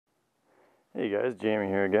Hey guys, Jamie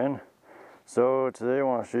here again. So today I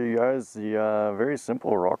want to show you guys the very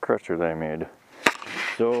simple rock crusher that I made.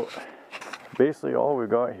 So basically all we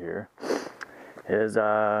got here is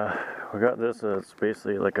we got this. It's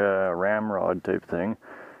basically like a ramrod type thing,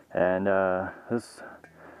 and this.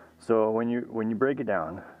 So when you break it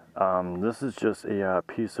down, this is just a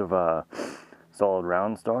piece of solid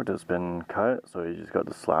round stock that's been cut. So you just got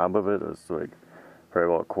the slab of it. It's like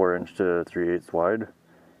probably about 1/4 inch to 3/8 wide.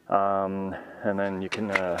 And then you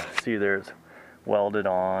can see there's welded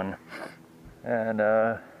on, and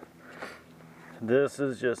this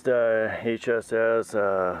is just HSS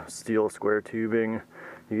steel square tubing.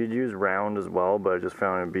 You could use round as well, but I just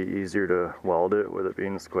found it'd be easier to weld it with it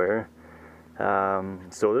being square.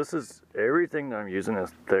 So this is everything that I'm using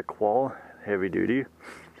is thick wall, heavy duty.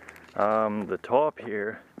 The top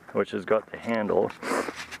here, which has got the handle,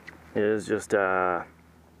 is just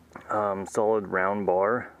solid round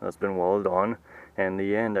bar that's been welded on, and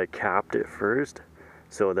the end I capped it first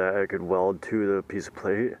so that I could weld to the piece of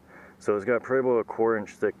plate. So it's got probably about a 1/4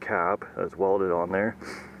 inch thick cap that's welded on there,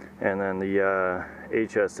 and then the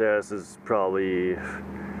HSS is probably,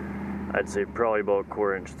 I'd say probably about a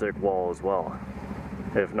 1/4 inch thick wall as well,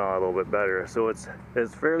 if not a little bit better. So it's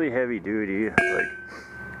fairly heavy duty, like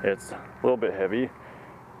it's a little bit heavy.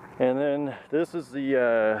 And then this is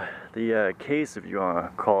the case, if you want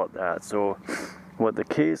to call it that. So what the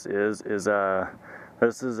case is this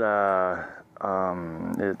is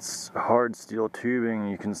it's hard steel tubing.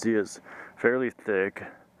 You can see it's fairly thick.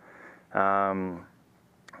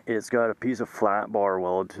 It's got a piece of flat bar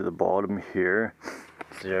welded to the bottom here.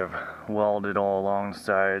 So you have welded all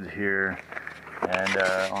alongside here and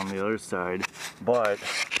on the other side. But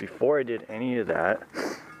before I did any of that,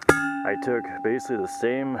 I took basically the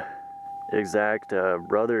same exact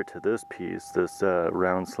brother to this piece, this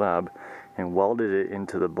round slab, and welded it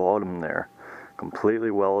into the bottom there. Completely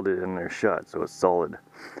welded in there shut, so it's solid.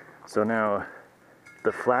 So now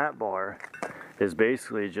the flat bar is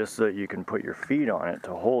basically just so that you can put your feet on it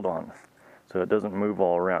to hold on, so it doesn't move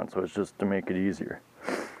all around. So it's just to make it easier.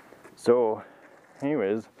 So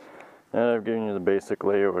anyways, now I've given you the basic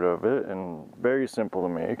layout of it, and very simple to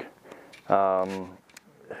make. I'll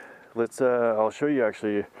show you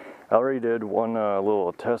actually. I already did one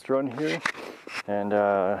little test run here, and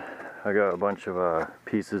I got a bunch of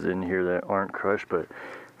pieces in here that aren't crushed, but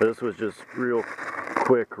this was just real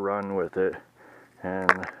quick run with it,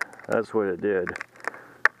 and that's what it did.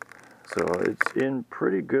 So it's in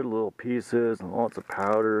pretty good little pieces and lots of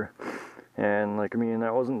powder, and like, I mean,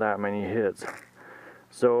 that wasn't that many hits.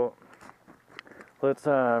 So let's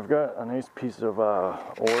I've got a nice piece of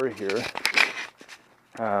ore here.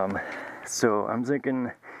 So I'm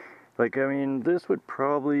thinking, like, I mean, this would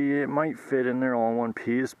probably, it might fit in there all in one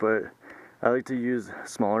piece, but I like to use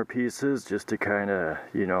smaller pieces just to kind of,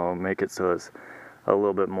 you know, make it so it's a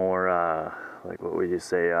little bit more, like, what would you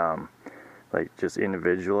say, like, just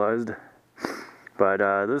individualized. But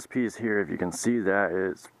this piece here, if you can see that,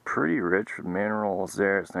 it's pretty rich with minerals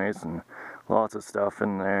there. It's nice and lots of stuff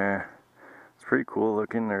in there. It's pretty cool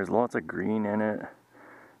looking. There's lots of green in it.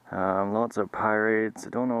 Lots of pyrites. I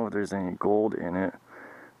don't know if there's any gold in it,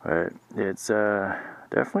 but it's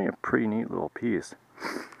definitely a pretty neat little piece.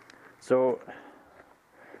 So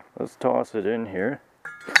let's toss it in here.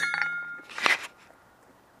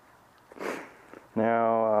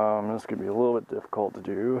 Now this could be a little bit difficult to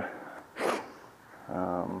do.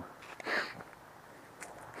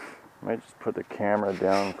 Might just put the camera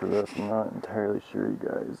down for this. I'm not entirely sure, you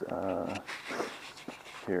guys.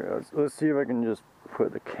 Here, let's see if I can just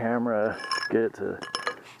put the camera, get it to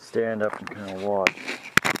stand up and kind of watch.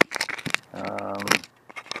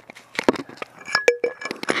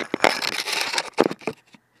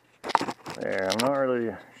 There, I'm not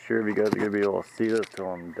really sure if you guys are going to be able to see this till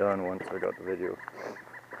I'm done once I got the video.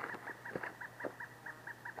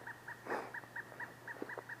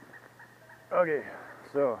 Okay,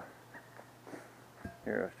 so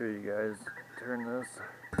here, I'll show you guys. Turn this.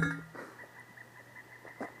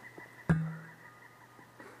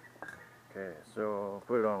 Okay, so I'll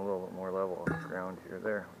put it on a little bit more level ground here.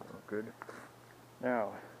 There, good.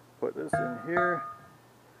 Now, put this in here.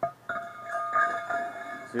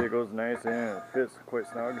 See, it goes nice in and it fits quite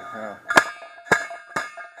snug. Now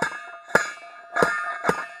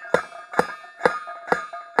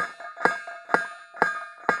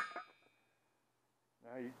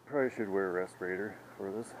you probably should wear a respirator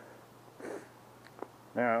for this.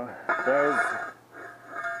 Now, it does, see,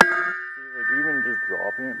 like, even just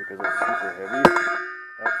dropping it because it's super heavy,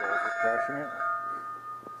 that's also crushing it.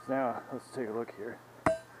 So now, let's take a look here.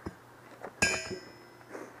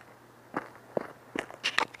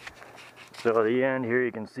 So the end here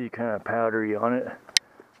you can see kind of powdery on it.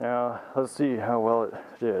 Now let's see how well it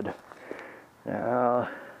did. Now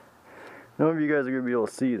none of you guys are gonna be able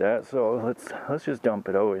to see that, so let's just dump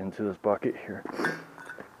it out into this bucket here.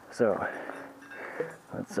 So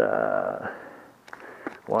let's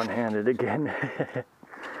one-handed again.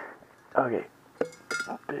 Okay,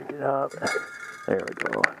 pick it up. There we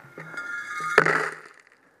go.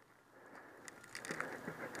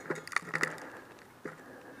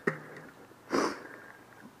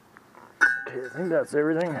 Okay, I think that's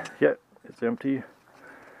everything. Yep, it's empty.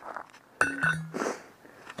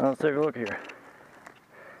 Let's take a look here.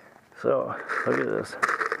 So, look at this.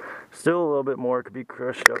 Still a little bit more could be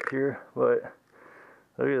crushed up here, but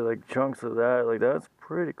look at like chunks of that. Like that's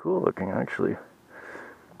pretty cool looking actually.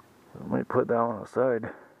 I might put that on the side.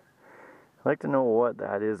 I'd like to know what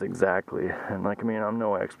that is exactly. And like, I mean, I'm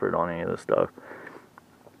no expert on any of this stuff.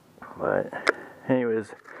 But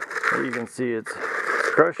anyways, as you can see, it's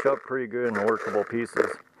crushed up pretty good in workable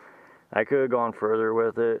pieces. I could have gone further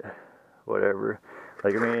with it, whatever.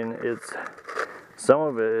 Like, I mean, it's, some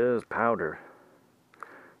of it is powder.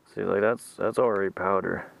 See, like that's already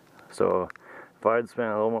powder. So if I'd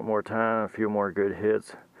spent a little bit more time, a few more good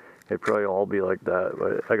hits, it'd probably all be like that.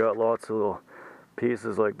 But I got lots of little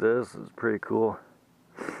pieces like this. It's pretty cool.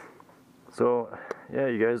 So yeah,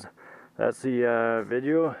 you guys, that's the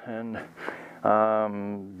video. And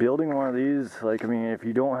building one of these, like, I mean, if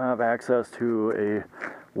you don't have access to a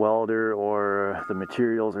welder or the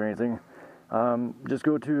materials or anything, just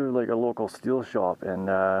go to like a local steel shop and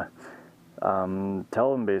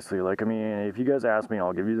tell them basically, like, I mean, if you guys ask me,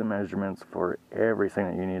 I'll give you the measurements for everything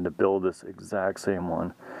that you need to build this exact same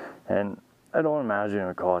one. And I don't imagine it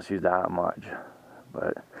would cost you that much.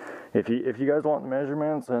 But if you guys want the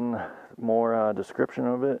measurements and more description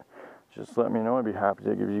of it, just let me know. I'd be happy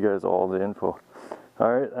to give you guys all the info.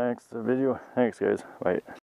 Alright, thanks for the video. Thanks guys. Bye.